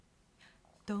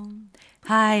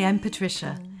Hi, I'm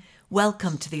Patricia.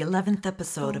 Welcome to the 11th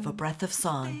episode of A Breath of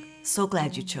Song. So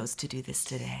glad you chose to do this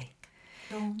today.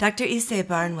 Dr. Issei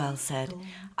Barnwell said,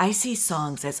 I see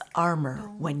songs as armor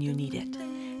when you need it,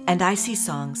 and I see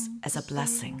songs as a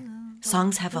blessing.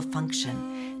 Songs have a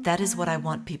function. That is what I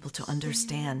want people to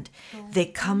understand. They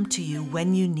come to you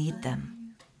when you need them.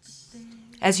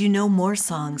 As you know more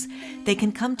songs, they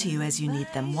can come to you as you need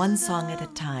them, one song at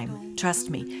a time. Trust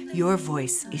me, your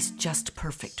voice is just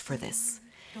perfect for this.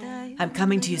 I'm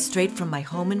coming to you straight from my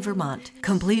home in Vermont,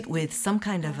 complete with some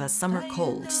kind of a summer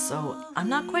cold, so I'm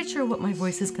not quite sure what my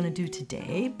voice is going to do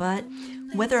today, but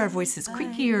whether our voice is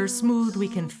creaky or smooth, we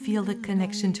can feel the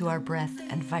connection to our breath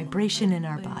and vibration in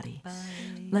our body.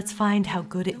 Let's find how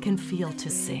good it can feel to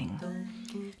sing.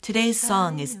 Today's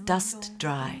song is Dust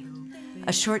Dry,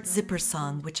 a short zipper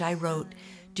song which I wrote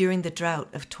during the drought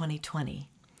of 2020.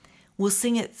 We'll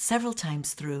sing it several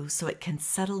times through so it can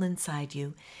settle inside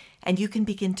you and you can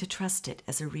begin to trust it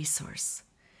as a resource.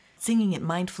 Singing it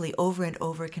mindfully over and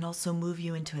over can also move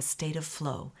you into a state of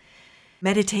flow,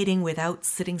 meditating without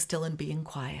sitting still and being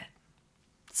quiet.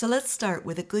 So let's start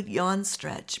with a good yawn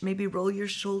stretch. Maybe roll your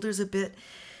shoulders a bit,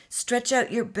 stretch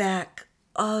out your back,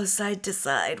 side to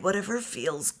side, whatever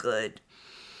feels good.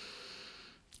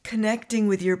 Connecting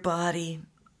with your body,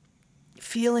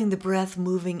 feeling the breath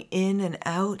moving in and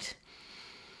out.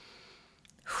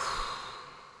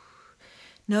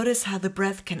 Notice how the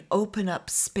breath can open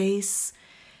up space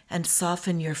and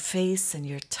soften your face and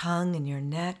your tongue and your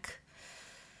neck.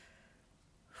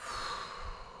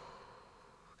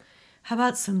 How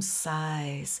about some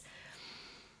sighs?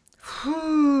 Through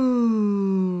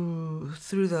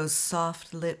those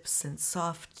soft lips and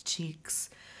soft cheeks.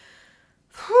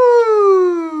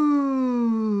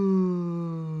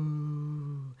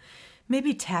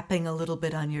 Maybe tapping a little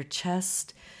bit on your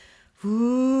chest.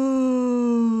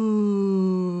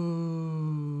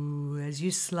 As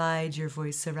you slide your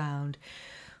voice around.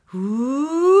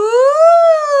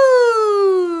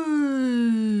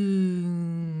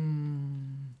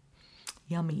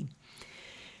 Yummy.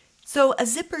 So a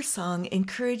zipper song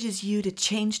encourages you to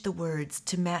change the words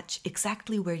to match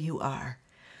exactly where you are.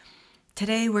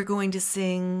 Today we're going to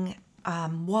sing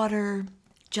water,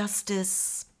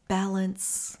 justice,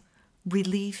 balance,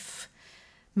 relief,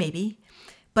 maybe.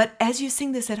 But as you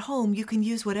sing this at home, you can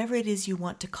use whatever it is you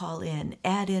want to call in,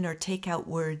 add in or take out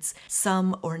words,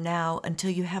 some or now,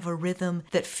 until you have a rhythm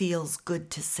that feels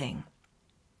good to sing.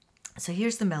 So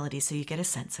here's the melody so you get a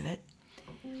sense of it.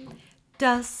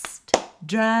 Dust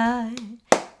dry,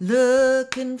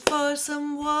 looking for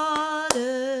some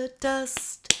water,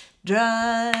 dust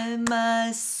dry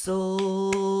my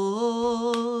soul,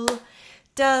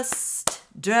 dust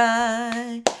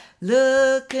dry,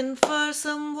 looking for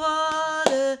some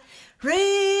water,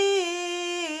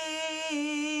 rain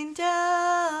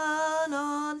down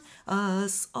on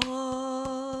us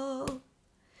all,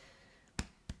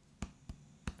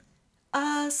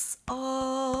 us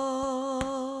all.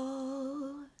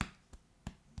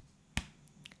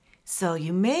 So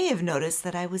you may have noticed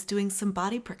that I was doing some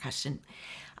body percussion.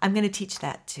 I'm going to teach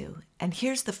that too. And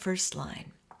here's the first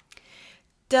line.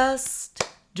 Dust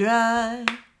dry,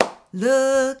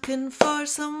 looking for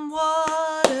some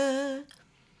water.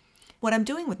 What I'm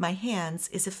doing with my hands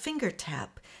is a finger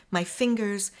tap. My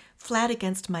fingers flat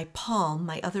against my palm,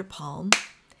 my other palm.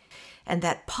 And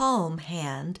that palm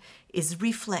hand is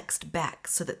reflexed back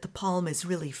so that the palm is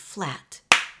really flat.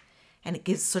 And it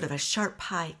gives sort of a sharp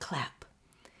high clap.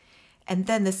 And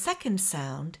then the second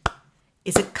sound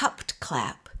is a cupped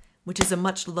clap, which is a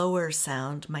much lower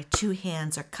sound. My two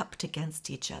hands are cupped against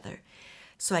each other.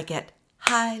 So I get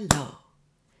high, low,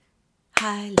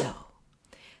 high, low.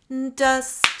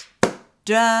 Dust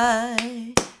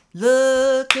dry,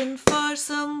 looking for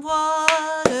some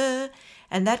water.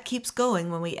 And that keeps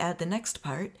going when we add the next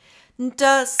part.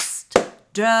 Dust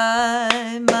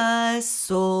dry my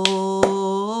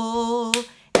soul.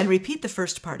 And repeat the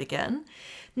first part again.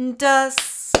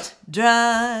 Dust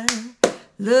dry,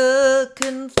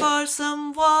 looking for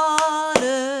some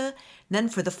water. Then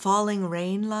for the falling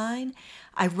rain line,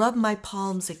 I rub my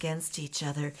palms against each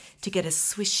other to get a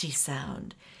swishy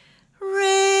sound.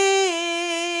 Rain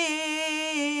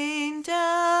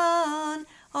down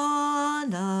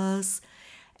on us.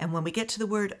 And when we get to the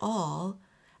word all,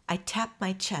 I tap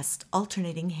my chest,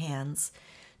 alternating hands,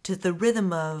 to the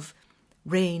rhythm of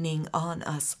raining on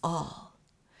us all.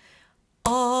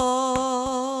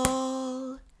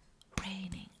 All,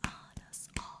 raining on us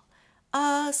all,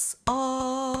 us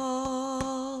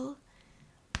all.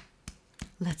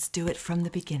 Let's do it from the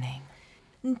beginning.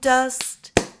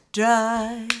 Dust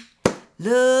dry,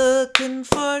 looking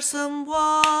for some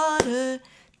water,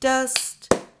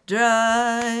 dust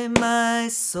dry my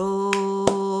soul.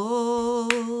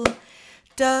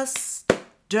 Dust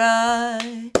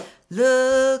dry,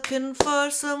 looking for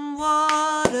some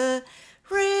water.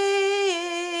 Rain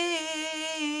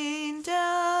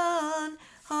down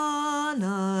on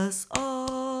us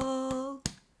all.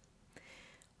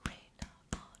 Rain down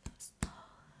on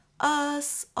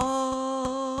us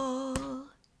all.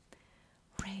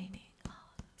 Raining on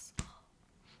us all.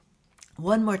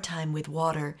 One more time with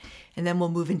water, and then we'll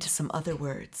move into some other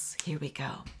words. Here we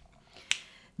go.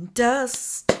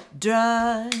 Dust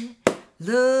dry,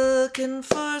 looking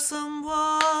for some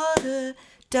water.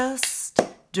 Dust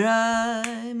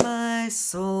dry my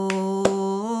soul.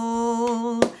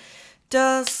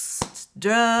 Dust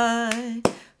dry,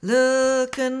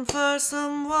 looking for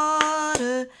some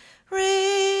water.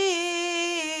 Rain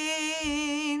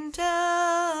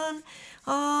down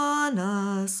on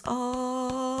us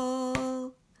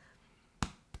all.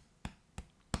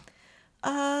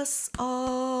 Us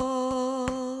all.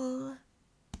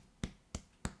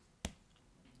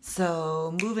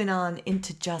 So moving on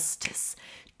into justice.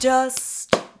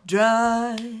 Dust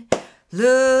dry,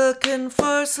 looking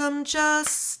for some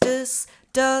justice.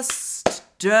 Dust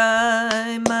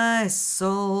dry my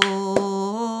soul.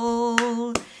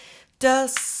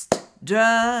 Dust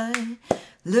dry,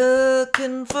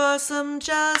 looking for some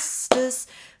justice.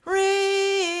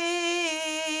 Rain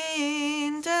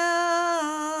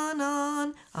down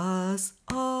on us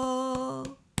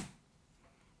all.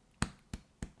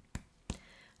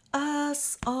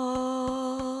 Us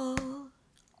all.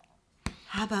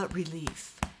 How about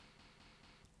relief?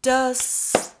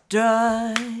 Dust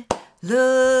dry,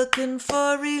 looking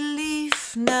for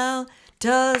relief now.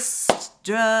 Dust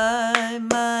dry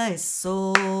my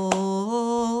soul.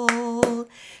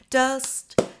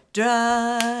 Dust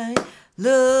dry,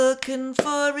 looking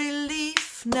for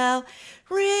relief now.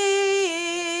 Rain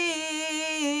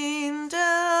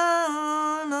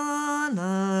down on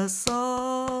us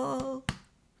all.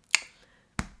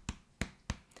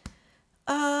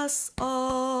 Us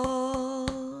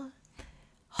all.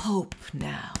 Hope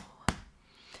now.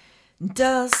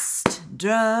 Dust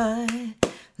dry,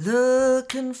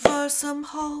 looking for some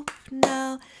hope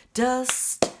now.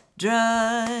 Dust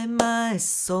dry my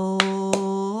soul.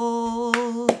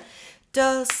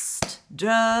 Dust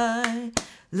dry,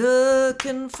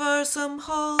 looking for some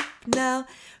hope now.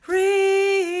 Rain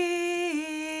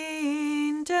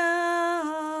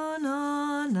down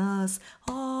on us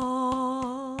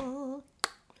all.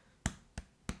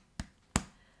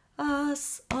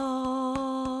 Us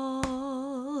all.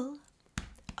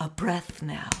 A breath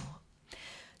now.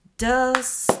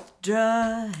 Dust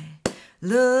dry,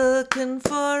 looking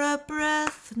for a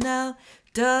breath now.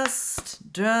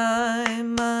 Dust dry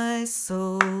my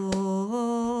soul.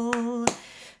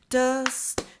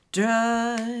 Dust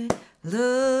dry,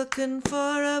 looking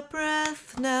for a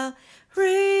breath now.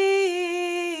 Rain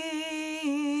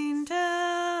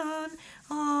down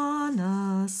on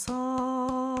us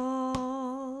all.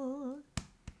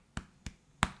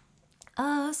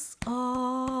 Us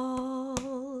all.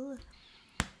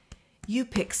 You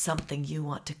pick something you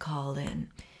want to call in.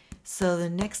 So the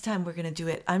next time we're going to do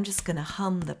it, I'm just going to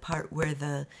hum the part where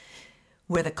the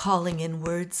calling in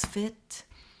words fit,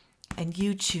 and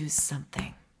you choose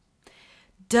something.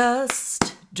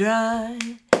 Dust dry,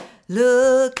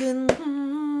 looking,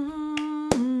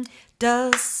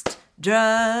 dust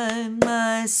dry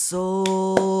my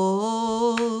soul.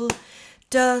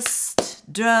 Dust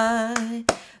dry,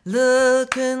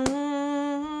 looking,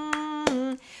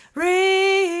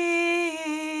 rain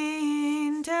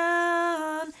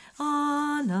down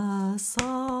on us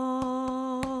all.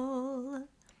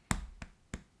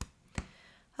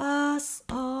 Us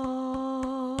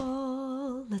all.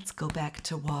 Let's go back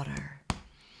to water.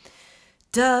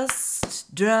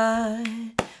 Dust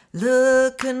dry,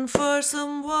 looking for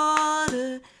some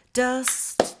water.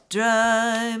 Dust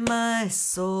dry my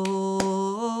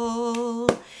soul.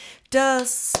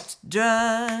 Dust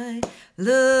dry,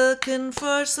 looking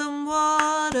for some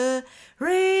water.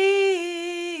 Rain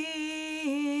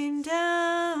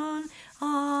down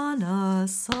on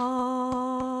us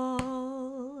all.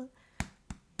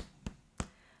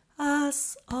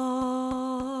 Us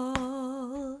all.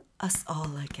 Us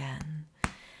all again.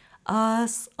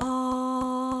 Us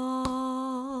all.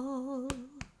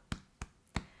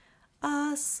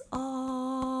 Us all.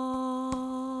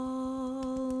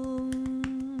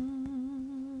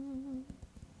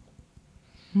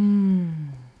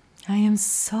 I am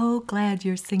so glad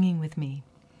you're singing with me.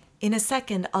 In a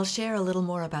second, I'll share a little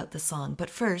more about the song, but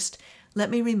first, let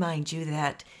me remind you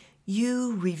that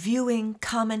you reviewing,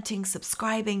 commenting,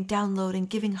 subscribing, downloading,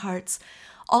 giving hearts,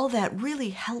 All that really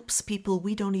helps people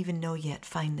we don't even know yet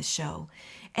find the show,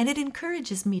 and it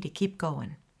encourages me to keep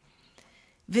going.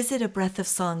 Visit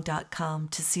abreathofsong.com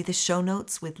to see the show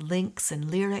notes with links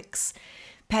and lyrics,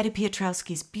 Patty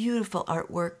Piotrowski's beautiful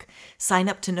artwork, sign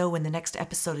up to know when the next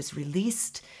episode is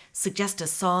released, suggest a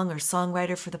song or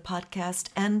songwriter for the podcast,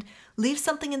 and leave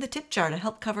something in the tip jar to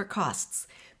help cover costs.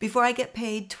 Before I get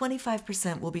paid,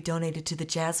 25% will be donated to the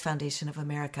Jazz Foundation of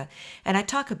America, and I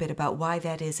talk a bit about why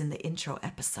that is in the intro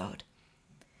episode.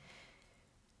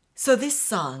 So this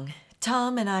song,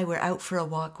 Tom and I were out for a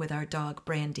walk with our dog,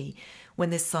 Brandy, when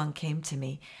this song came to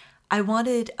me. I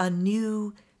wanted a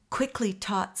new, quickly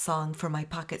taught song for my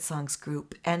Pocket Songs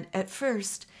group, and at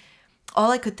first, all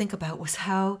I could think about was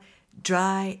how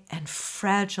dry and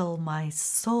fragile my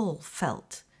soul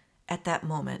felt at that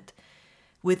moment,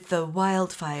 with the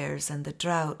wildfires and the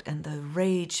drought and the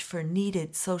rage for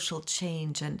needed social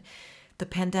change and the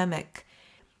pandemic.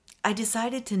 I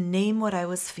decided to name what I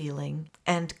was feeling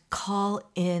and call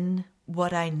in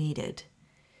what I needed,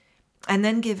 and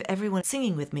then give everyone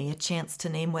singing with me a chance to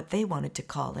name what they wanted to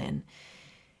call in.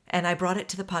 And I brought it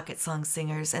to the Pocket Song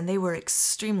singers, and they were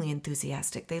extremely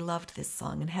enthusiastic. They loved this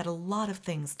song and had a lot of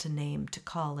things to name, to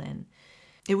call in.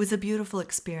 It was a beautiful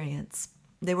experience.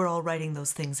 They were all writing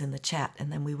those things in the chat,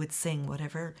 and then we would sing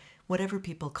whatever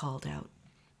people called out.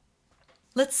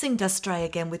 Let's sing Dust Dry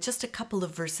again with just a couple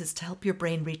of verses to help your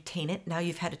brain retain it now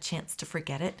you've had a chance to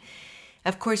forget it.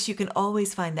 Of course, you can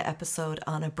always find the episode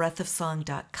on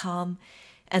abreathofsong.com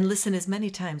and listen as many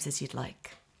times as you'd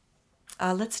like.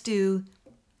 Let's do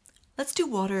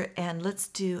water, and let's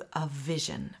do a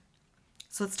vision.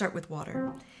 So let's start with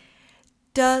water.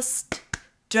 Dust,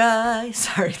 dry.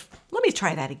 Sorry, let me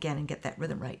try that again and get that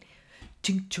rhythm right.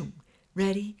 Ching chung,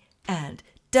 ready, and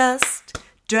dust,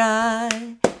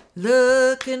 dry.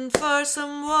 Looking for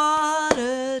some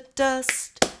water.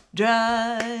 Dust,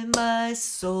 dry my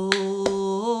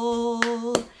soul.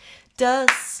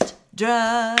 Dust,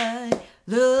 dry.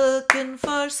 Looking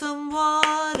for some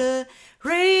water.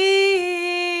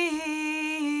 Rain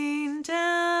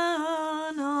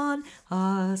down on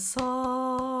us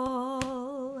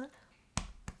all.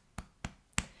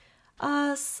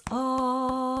 Us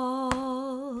all.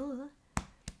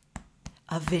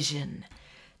 A vision.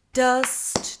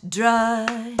 Dust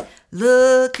dry,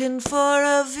 looking for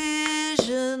a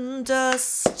vision.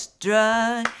 Dust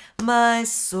dry my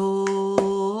soul.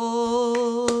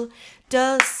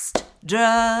 Dust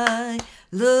dry,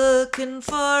 looking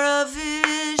for a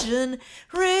vision.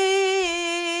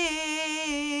 Rain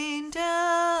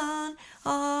down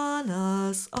on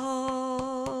us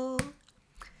all.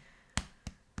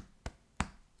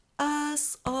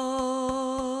 Us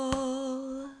all.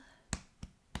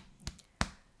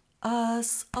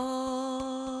 Us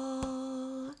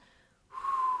all.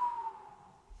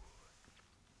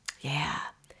 Yeah,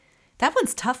 that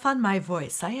one's tough on my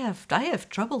voice. I have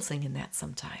trouble singing that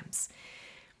sometimes.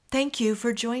 Thank you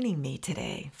for joining me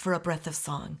today for A Breath of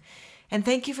Song, and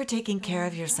thank you for taking care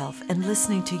of yourself and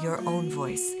listening to your own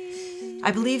voice.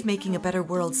 I believe making a better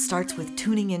world starts with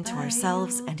tuning into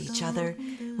ourselves and each other,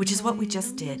 which is what we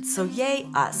just did. So yay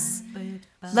us!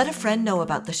 Let a friend know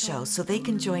about the show so they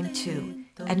can join too.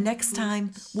 And next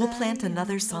time, we'll plant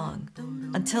another song.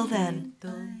 Until then,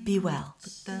 be well.